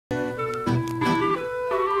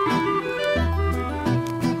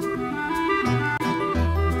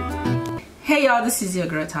Hey y'all, this is your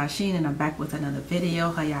girl Tysheen and I'm back with another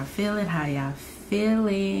video. How y'all feeling? How y'all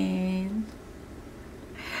feeling?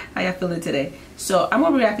 How y'all feeling today? So I'm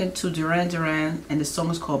gonna be reacting to Duran Duran and the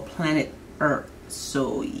song is called Planet Earth.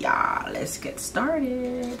 So yeah, let's get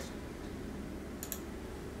started.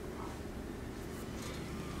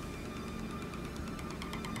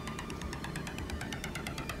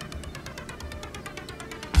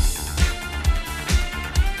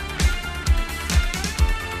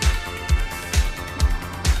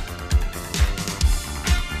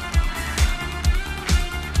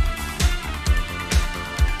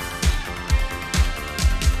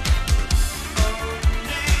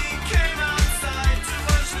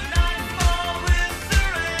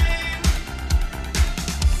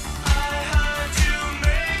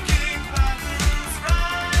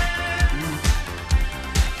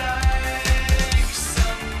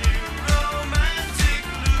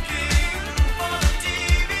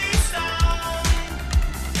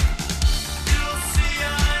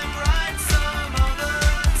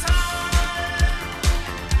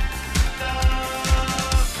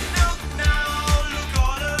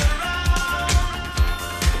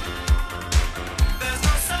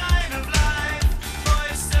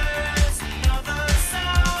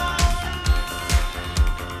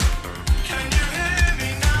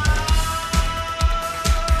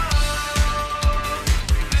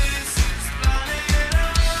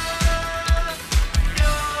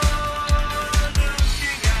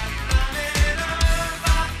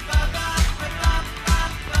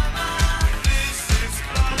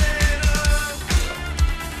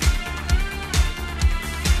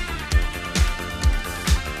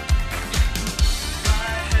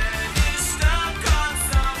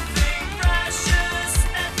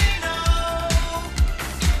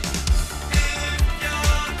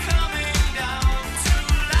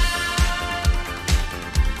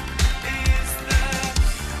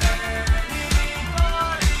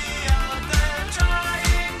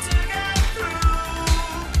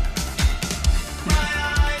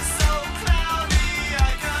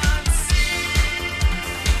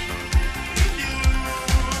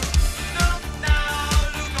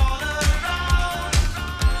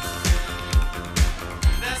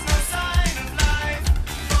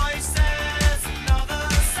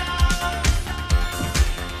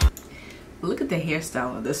 Look at the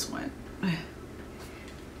hairstyle of this one.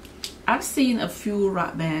 I've seen a few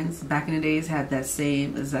rock bands back in the days have that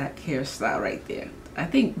same exact hairstyle right there. I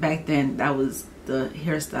think back then that was the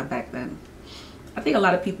hairstyle back then. I think a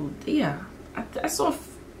lot of people, yeah, I saw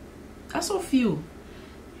a few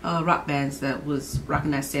rock bands that was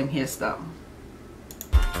rocking that same hairstyle.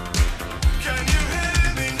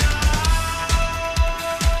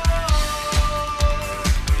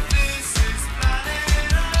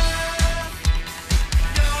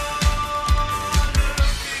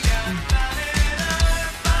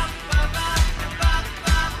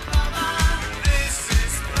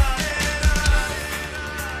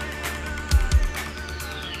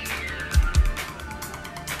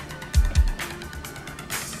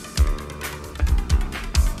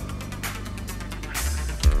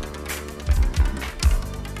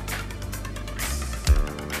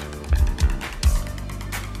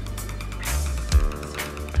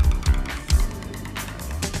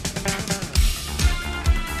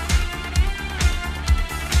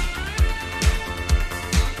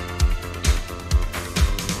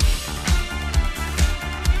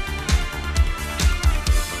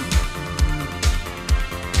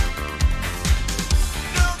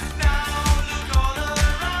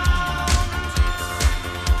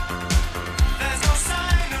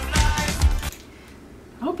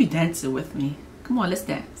 Be dancing with me. Come on, let's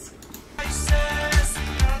dance.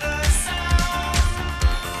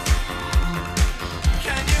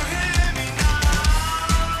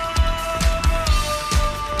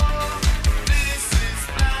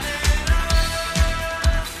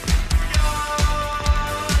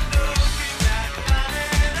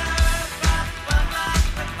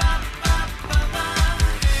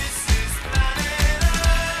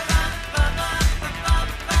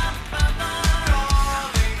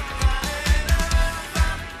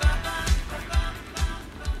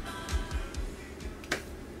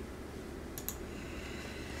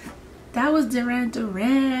 That was Duran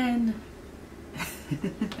Duran.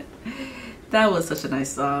 That was such a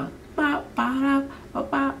nice song.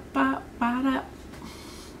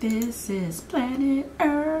 This is Planet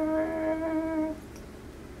Earth.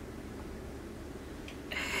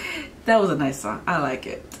 That was a nice song. I like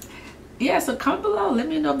it. Yeah, so comment below. Let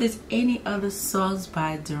me know if there's any other songs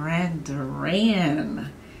by Duran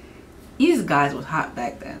Duran. These guys was hot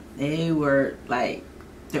back then. They were like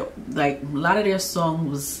like a lot of their songs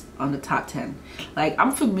was on the top 10. Like,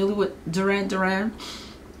 I'm familiar with Duran Duran.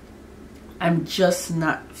 I'm just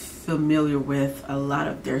not familiar with a lot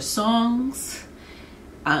of their songs.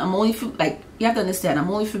 I'm only like, you have to understand, I'm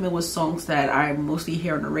only familiar with songs that I mostly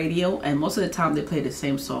hear on the radio, and most of the time they play the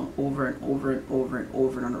same song over and over and over and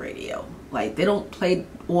over on the radio. Like, they don't play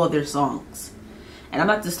all their songs. And I'm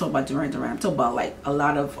not just talking about Duran Duran, I'm talking about like a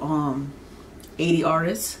lot of 80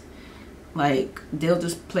 artists. Like, they'll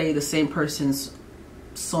just play the same person's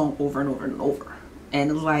song over and over and over,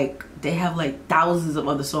 and like they have like thousands of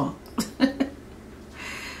other songs.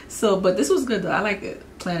 So, but this was good though. I like it.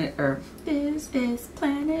 Planet Earth. This is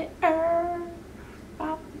Planet Earth.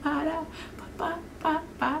 Ba, ba, da, ba, ba,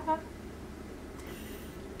 ba, ba.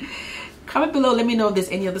 Comment below, let me know if there's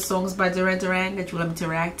any other songs by Duran Duran that you want me to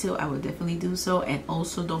react to. I will definitely do so. And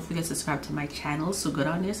also, don't forget to subscribe to my channel. So go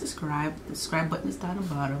down there, subscribe. The subscribe button is down the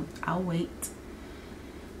bottom. I'll wait.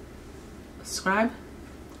 Subscribe.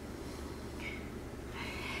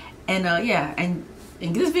 And yeah, and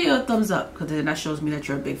give this video a thumbs up, because then that shows me that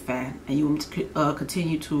you're a big fan and you want to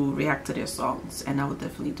continue to react to their songs, and I will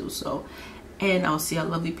definitely do so. And I'll see y'all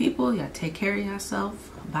lovely people. Y'all take care of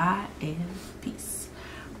yourself. Bye and peace.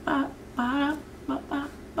 Bye. Ba, ba, ba,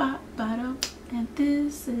 ba, ba, ba, and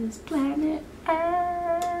this is Planet Earth.